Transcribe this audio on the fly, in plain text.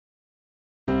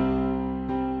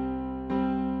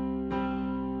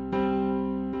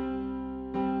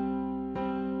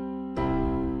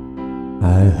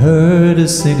I heard a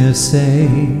singer say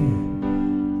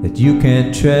that you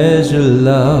can't treasure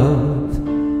love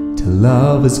till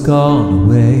love has gone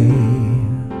away.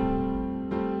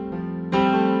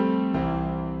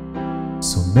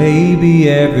 So maybe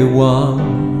everyone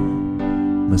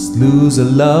must lose a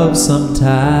love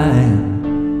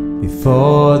sometime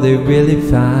before they really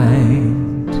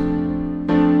find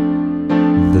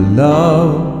the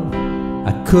love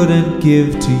I couldn't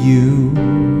give to you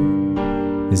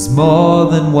is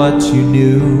more than what you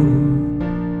knew,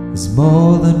 is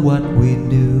more than what we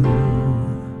knew.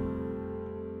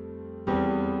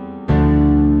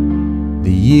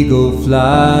 The eagle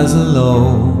flies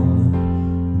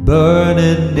alone,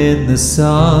 burning in the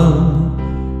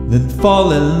sun, then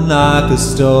falling like a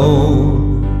stone.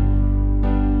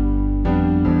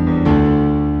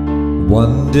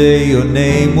 One day your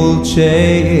name will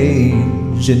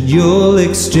change, and you'll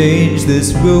exchange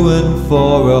this ruin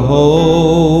for a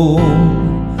home.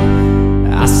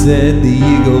 I said the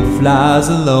eagle flies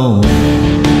alone.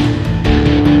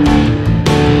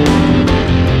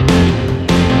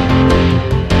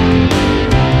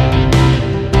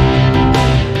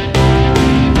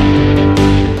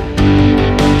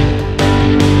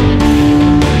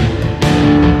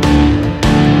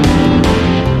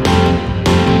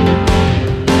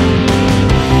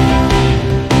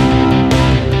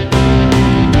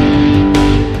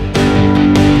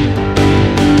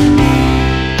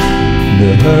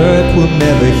 The hurt will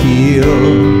never heal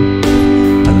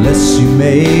unless you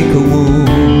make a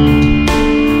wound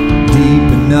deep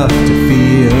enough to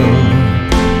feel.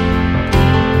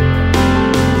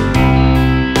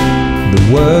 The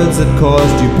words that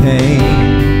caused you pain,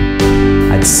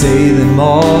 I'd say them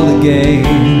all again.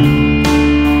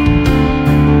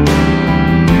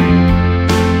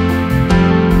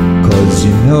 'Cause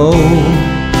you know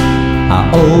I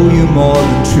owe you more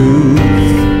than truth,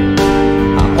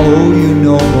 I owe you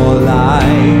no more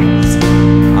lies,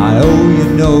 I owe you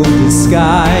no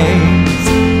disguise,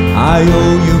 I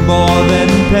owe you more than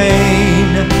pain,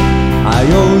 I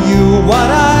owe you what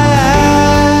I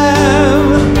am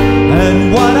and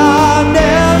what I'll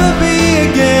never be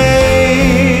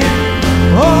again.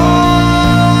 Oh,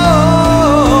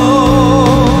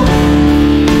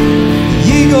 the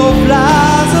eagle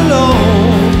flies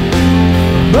alone,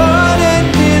 burning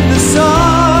in the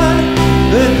sun,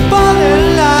 then falling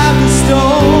like a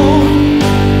stone.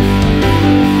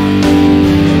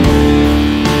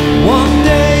 One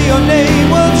day your name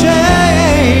will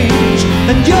change,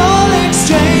 and you'll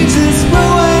exchange this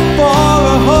ruin for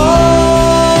a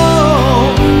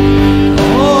home.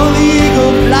 Oh, the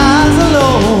eagle flies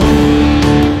alone.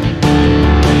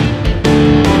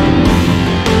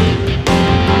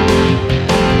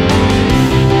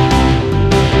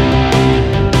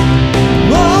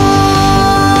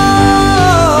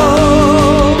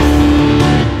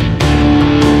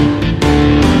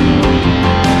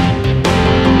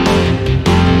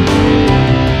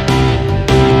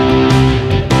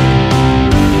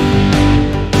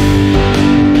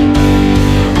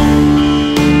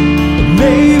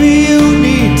 Maybe you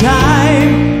need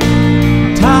time,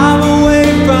 time away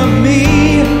from me,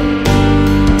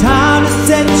 time to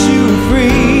set you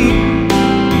free.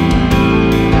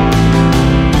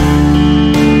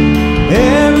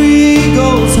 Every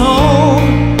eagle's home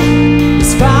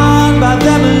is found by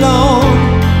them alone.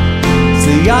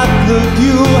 See, I look,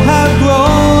 you have grown.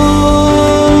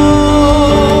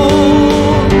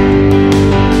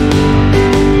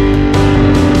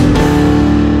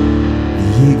 The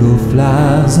eagle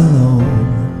flies alone,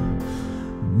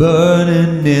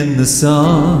 burning in the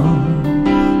sun,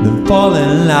 then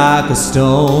falling like a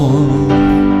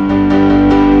stone.